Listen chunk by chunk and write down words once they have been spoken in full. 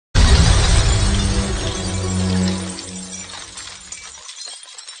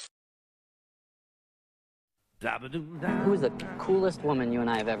Who's the coolest woman you and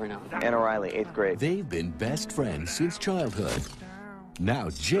I have ever known? Anna Riley, 8th grade. They've been best friends since childhood. Now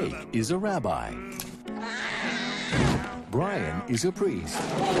Jake is a rabbi. Brian is a priest.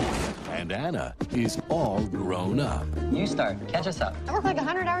 And Anna is all grown up. You start. Catch us up. I work like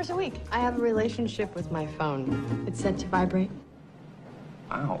 100 hours a week. I have a relationship with my phone. It's set to vibrate.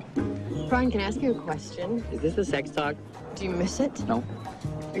 Wow. Brian, can I ask you a question? Is this a sex talk? Do you miss it? No.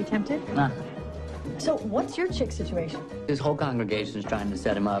 Are you tempted? Nah. So what's your chick situation? This whole congregation's trying to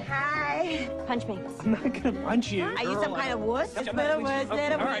set him up. Hi. Punch me. I'm not gonna punch you. Are you some kind of wuss?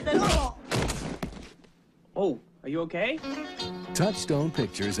 Oh, are you okay? Touchstone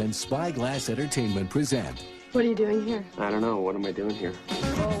Pictures and Spyglass Entertainment present. What are you doing here? I don't know. What am I doing here?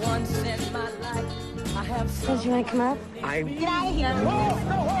 Don't you want to come up? Get out of here.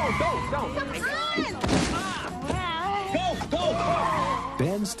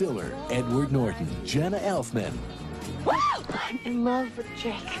 Ben Stiller, Edward Norton, Jenna Elfman. Woo! I'm in love with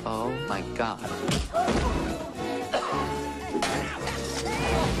Jake. Oh my God.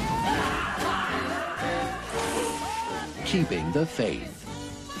 Keeping the Faith.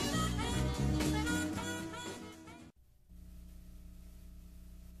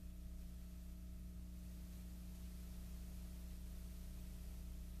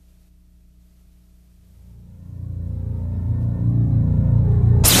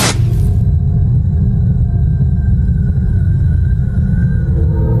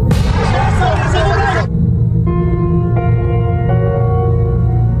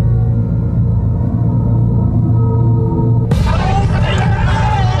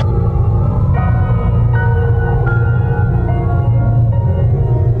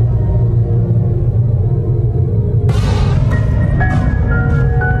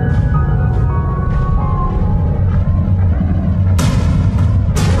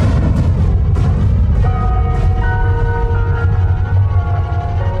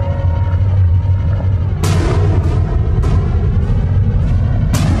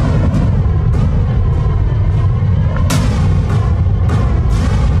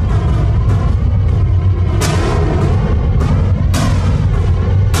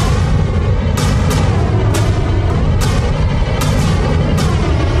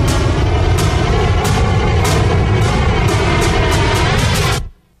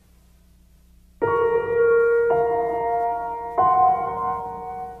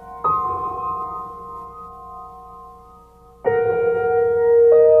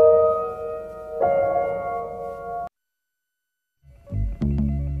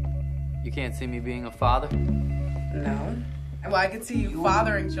 You can't see me being a father? No. Well, I could see you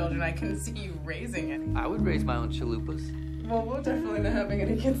fathering children. I couldn't see you raising it. I would raise my own chalupas. Well, we're definitely not having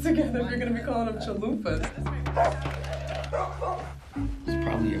any kids together if you're going to be calling them chalupas. It's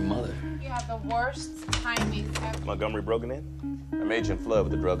probably your mother. You have the worst timing ever. Montgomery broken in? I'm Agent Flood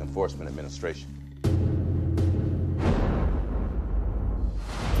with the Drug Enforcement Administration.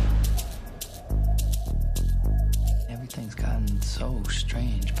 Everything's gotten so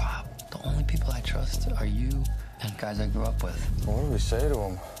strange, Pop. The only people I trust are you and guys I grew up with. What do we say to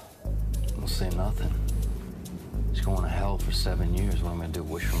him? We'll say nothing. He's going to hell for 7 years. What am I gonna do?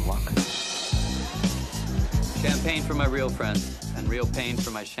 Wish him luck? Champagne for my real friends, and real pain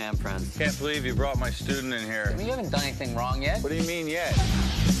for my sham friends. Can't believe you brought my student in here. I mean, you haven't done anything wrong yet. What do you mean yet?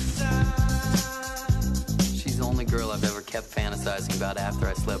 She's the only girl I've ever kept fantasizing about after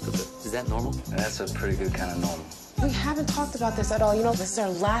I slept with her. Is that normal? That's a pretty good kind of normal. We haven't talked about this at all. You know, this is our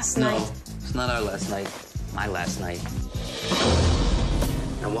last night. No, it's not our last night. My last night.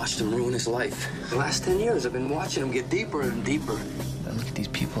 I watched him ruin his life. The last 10 years, I've been watching him get deeper and deeper. I look at these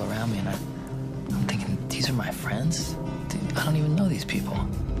people around me, and I'm thinking, these are my friends? Dude, I don't even know these people.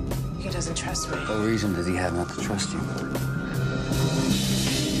 He doesn't trust me. What reason does he have not to trust you?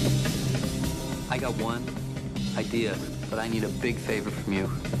 I got one idea, but I need a big favor from you.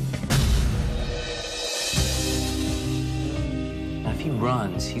 Now, if he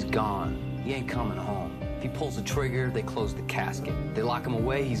runs, he's gone. He ain't coming home. If he pulls the trigger, they close the casket. They lock him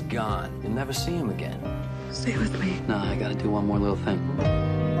away, he's gone. You'll never see him again. Stay with me. No, I gotta do one more little thing. I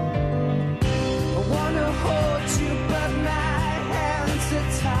wanna hold you, but my hands are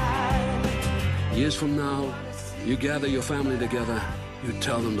tied. Years from now, you gather your family together, you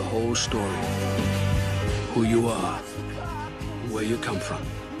tell them the whole story. Who you are, where you come from.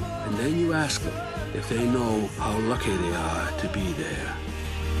 And then you ask them if they know how lucky they are to be there.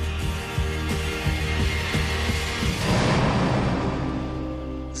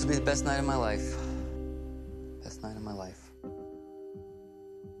 This will be the best night of my life. Best night of my life.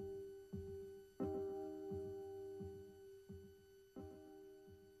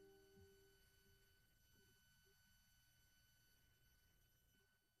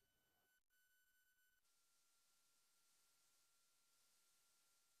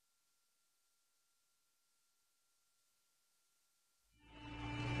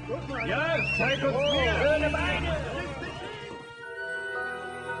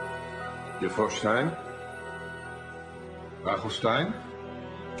 Juffrouw Stein? Rachel Stein?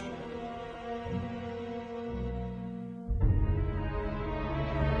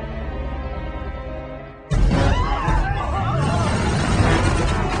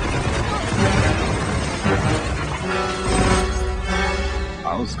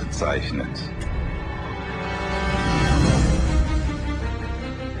 Ausgezeichnet.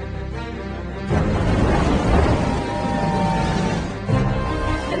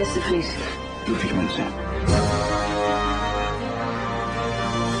 Alice de Vries. Ludwig Münzer.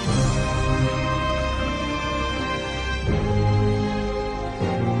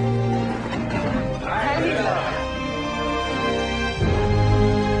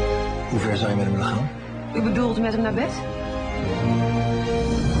 Hoe ver zou je met hem willen gaan? U bedoelt met hem naar bed?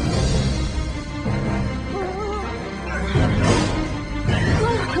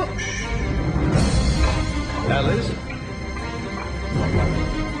 Alice?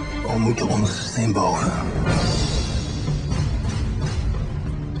 We moeten onder het systeem boven.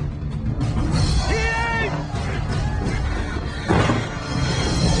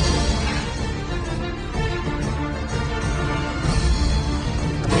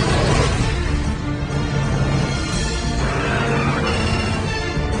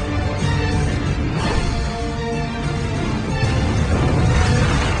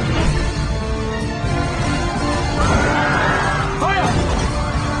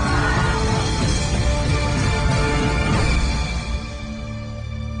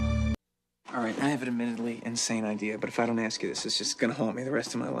 Insane idea, but if I don't ask you this, it's just gonna haunt me the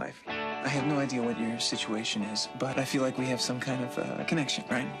rest of my life. I have no idea what your situation is, but I feel like we have some kind of connection,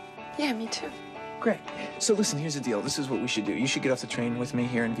 right? Yeah, me too. Great. So listen, here's the deal. This is what we should do. You should get off the train with me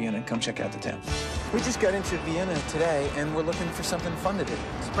here in Vienna and come check out the town. We just got into Vienna today, and we're looking for something fun to do.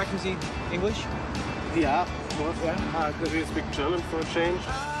 Sprechen Sie English? Yeah, of course, yeah. Could you speak German for a change?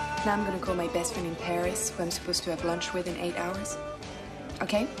 Now I'm gonna call my best friend in Paris, who I'm supposed to have lunch with in 8 hours.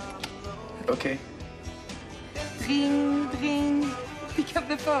 Okay? Okay. Ring, ring. Pick up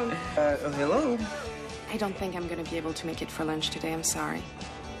the phone. Hello? I don't think I'm gonna be able to make it for lunch today, I'm sorry.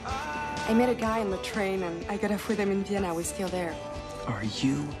 I met a guy on the train and I got off with him in Vienna. We're still there. Are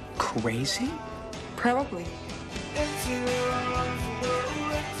you crazy? Probably.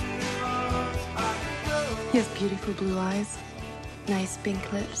 He has beautiful blue eyes, nice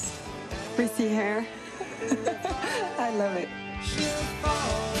pink lips, frizzy hair. I love it.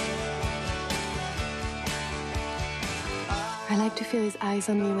 I like to feel his eyes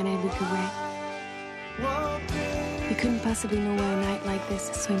on me when I look away. You couldn't possibly know why a night like this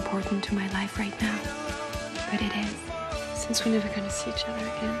is so important to my life right now. But it is. Since we're never gonna see each other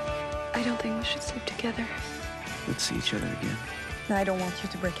again, I don't think we should sleep together. Let's see each other again. I don't want you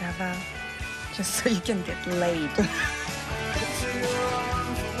to break our vow, just so you can get laid.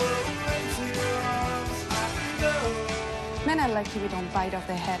 Men are lucky we don't bite off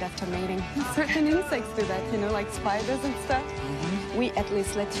their head after mating. Certain insects do that, you know, like spiders and stuff. Mm-hmm. We at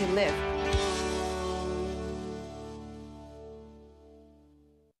least let you live.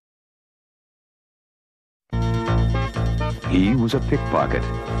 He was a pickpocket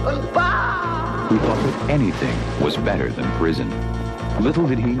who thought that anything was better than prison. Little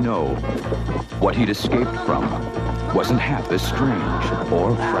did he know, what he'd escaped from wasn't half as strange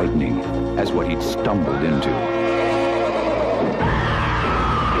or frightening as what he'd stumbled into.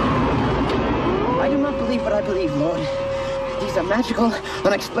 I do not believe what I believe, Lord. These are magical,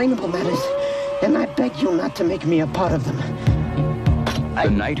 unexplainable matters, and I beg you not to make me a part of them. The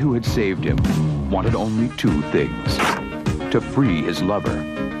knight who had saved him wanted only two things: to free his lover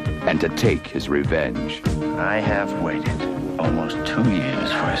and to take his revenge. I have waited almost 2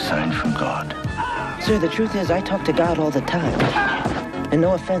 years for a sign from God. Sir, the truth is I talk to God all the time. And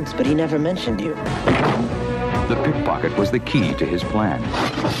no offense, but he never mentioned you. The pickpocket was the key to his plan.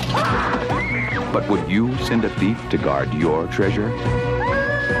 But would you send a thief to guard your treasure?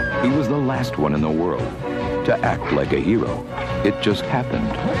 He was the last one in the world to act like a hero. It just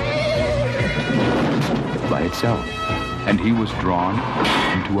happened by itself. And he was drawn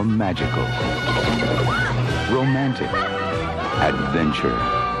into a magical, romantic adventure.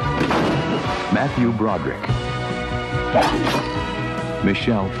 Matthew Broderick,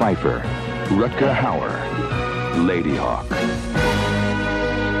 Michelle Pfeiffer, Rutger Hauer, Lady Hawk.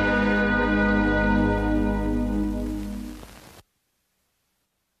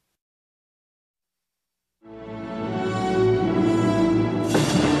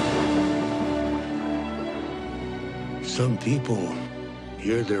 Some people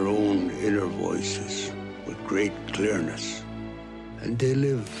hear their own inner voices with great clearness, and they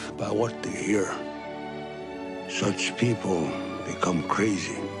live by what they hear. Such people become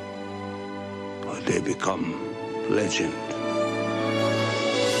crazy, or they become legend.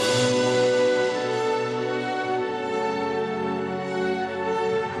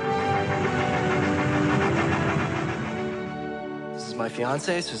 This is my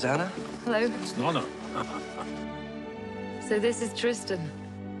fiance, Susanna. Hello. It's Nonna. So this is Tristan.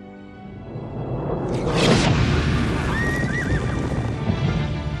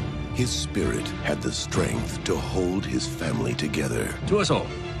 His spirit had the strength to hold his family together. To us all.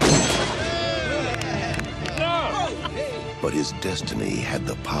 But his destiny had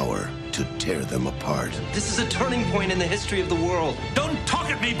the power to tear them apart. This is a turning point in the history of the world. Don't talk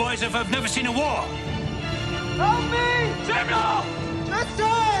at me, boys, if I've never seen a war. Help me! Samuel!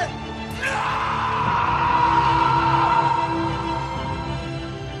 Tristan!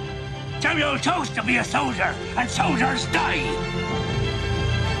 Samuel chose to be a soldier, and soldiers die.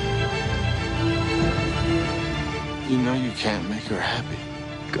 You know you can't make her happy.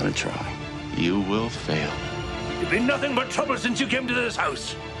 Gonna try. You will fail. You've been nothing but trouble since you came to this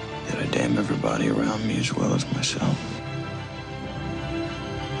house. Did I damn everybody around me as well as myself?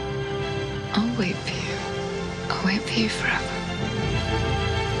 I'll wait for you. I'll wait for you forever.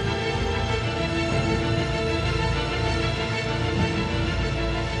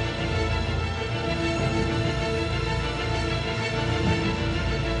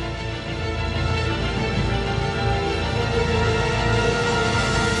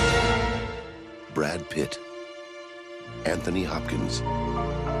 Brad Pitt, Anthony Hopkins,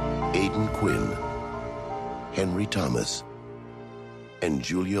 Aidan Quinn, Henry Thomas, and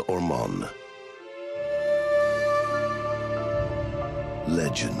Julia Ormond.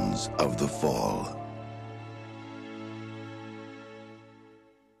 Legends of the Fall.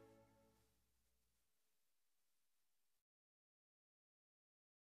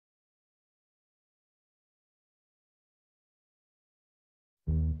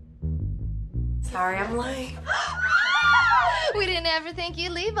 Sorry I'm late. We didn't ever think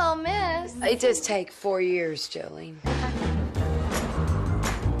you'd leave Ole Miss. It does take 4 years, Jolene.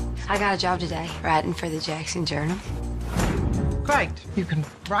 I got a job today, writing for the Jackson Journal. Great. You can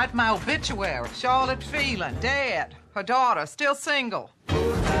write my obituary. Charlotte Phelan, dead. Her daughter, still single.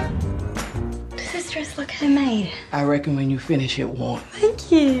 Does this dress look handmade? I reckon when you finish it won't. Thank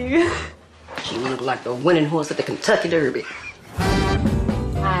you. She looked like the winning horse at the Kentucky Derby.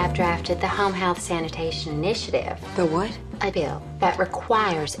 I have drafted the Home Health Sanitation Initiative. The what? A bill that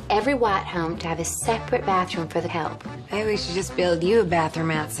requires every white home to have a separate bathroom for the help. Maybe we should just build you a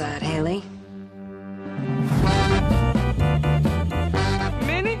bathroom outside, Haley.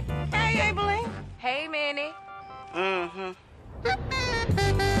 Minnie? Hey, Aileen. Hey, Minnie.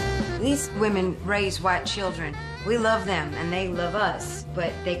 These women raise white children. We love them, and they love us,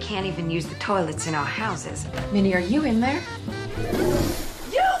 but they can't even use the toilets in our houses. Minnie, are you in there?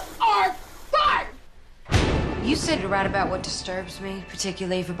 You are fired! You said to write about what disturbs me,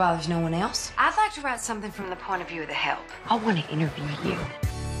 particularly if it bothers no one else. I'd like to write something from the point of view of the help. I want to interview you.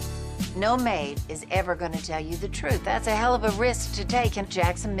 No maid is ever going to tell you the truth. That's a hell of a risk to take in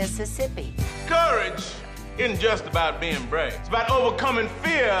Jackson, Mississippi. Courage isn't just about being brave. It's about overcoming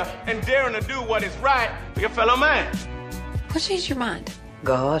fear and daring to do what is right for your fellow man. What changed your mind?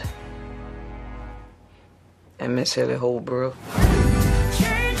 God. And Miss Ellie Holbrook.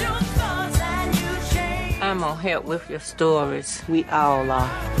 I'm gonna help with your stories. We all are.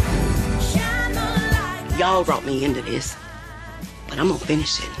 Y'all brought me into this, but I'm gonna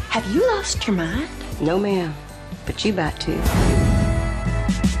finish it. Have you lost your mind? No, ma'am. But you about to.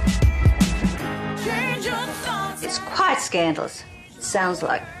 It's quite scandalous. Sounds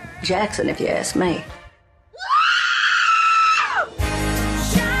like Jackson, if you ask me.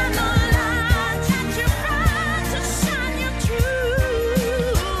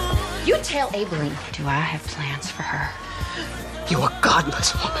 You tell Aileen. Do I have plans for her? You a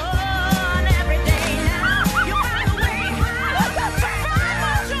godless woman.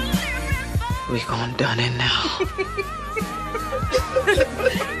 We gone done it now.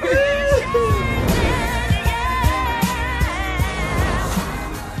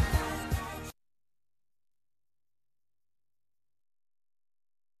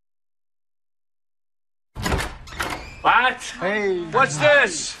 What? Hey. What's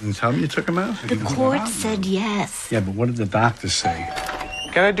this? Can you tell me you took him out? The court said yes. Yeah, but what did the doctor say?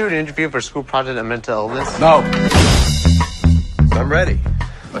 Can I do an interview for a school project on mental illness? No. I'm ready.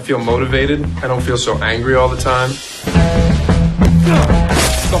 I feel motivated. I don't feel so angry all the time.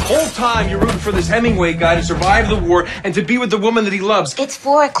 The whole time you're rooting for this Hemingway guy to survive the war and to be with the woman that he loves. It's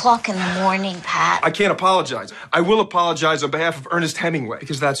 4 o'clock in the morning, Pat. I can't apologize. I will apologize on behalf of Ernest Hemingway,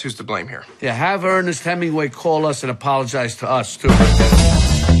 because that's who's to blame here. Yeah, have Ernest Hemingway call us and apologize to us, too.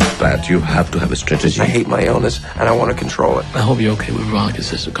 Pat, you have to have a strategy. I hate my illness, and I want to control it. I hope you're okay with Veronica's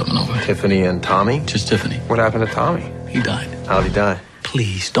sister coming over. Tiffany and Tommy? Just Tiffany. What happened to Tommy? He died. How'd he die?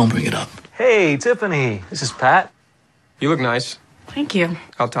 Please, don't bring it up. Hey, Tiffany. This is Pat. You look nice. Thank you.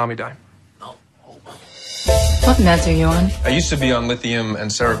 How'd Tommy die? What meds are you on? I used to be on lithium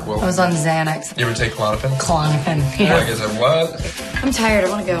and Seroquel. I was on Xanax. You ever take Klonopin? Klonopin, yeah. Like, is it what? I'm tired. I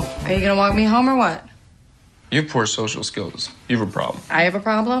want to go. Are you going to walk me home or what? You have poor social skills. You have a problem. I have a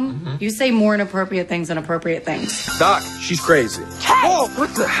problem? You say more inappropriate things than appropriate things. Doc, she's crazy. Whoa,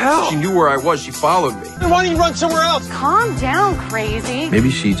 what the hell? She knew where I was. She followed me. Then why don't you run somewhere else? Calm down, crazy. Maybe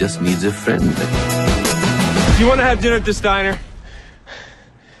she just needs a friend. You want to have dinner at this diner?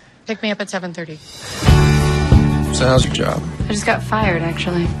 Pick me up at 7:30. So how's your job? I just got fired,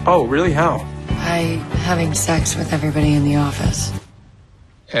 actually. Oh, really? How? By having sex with everybody in the office.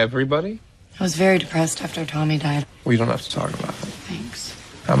 Everybody? I was very depressed after Tommy died. We don't have to talk about it. Thanks.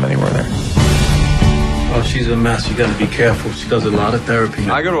 How many were there? Oh, she's a mess. You gotta be careful. She does a lot of therapy.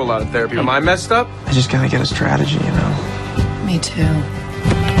 I go to a lot of therapy. Am I messed up? I just gotta get a strategy, you know? Me too.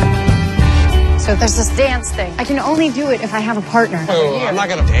 So there's this dance thing. I can only do it if I have a partner. Oh, I'm not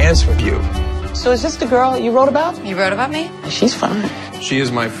gonna dance with you. So is this the girl you wrote about? You wrote about me? She's fine. She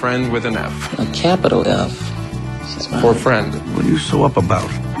is my friend with an F. A capital F. She's mine. For friend. What are you so up about?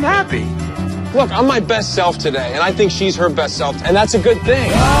 I'm happy. Look, I'm my best self today, and I think she's her best self, and that's a good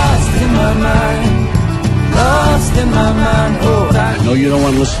thing. Lost in my mind. Lost in my mind. Oh, I know you don't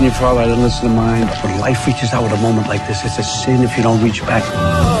want to listen to your father. I didn't listen to mine. But when life reaches out at a moment like this, it's a sin if you don't reach back.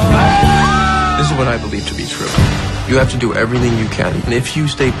 This is what I believe to be true. You have to do everything you can. And if you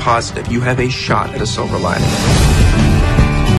stay positive, you have a shot at a silver lining.